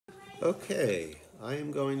Okay, I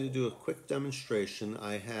am going to do a quick demonstration.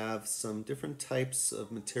 I have some different types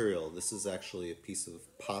of material. This is actually a piece of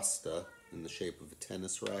pasta in the shape of a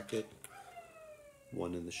tennis racket,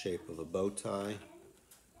 one in the shape of a bow tie,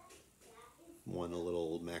 one a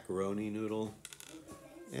little macaroni noodle,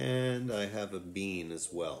 and I have a bean as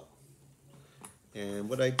well. And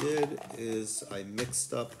what I did is I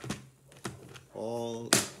mixed up a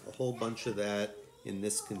whole bunch of that in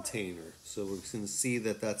this container. So we're going to see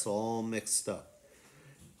that that's all mixed up.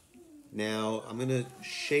 Now I'm going to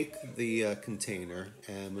shake the container,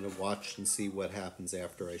 and I'm going to watch and see what happens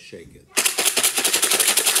after I shake it.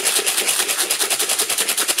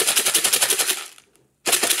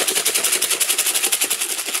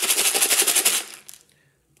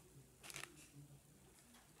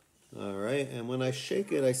 Alright, and when I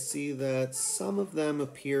shake it, I see that some of them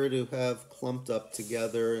appear to have clumped up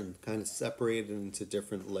together and kind of separated into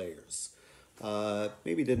different layers.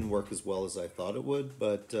 Maybe didn't work as well as I thought it would,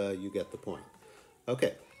 but you get the point.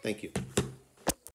 Okay, thank you.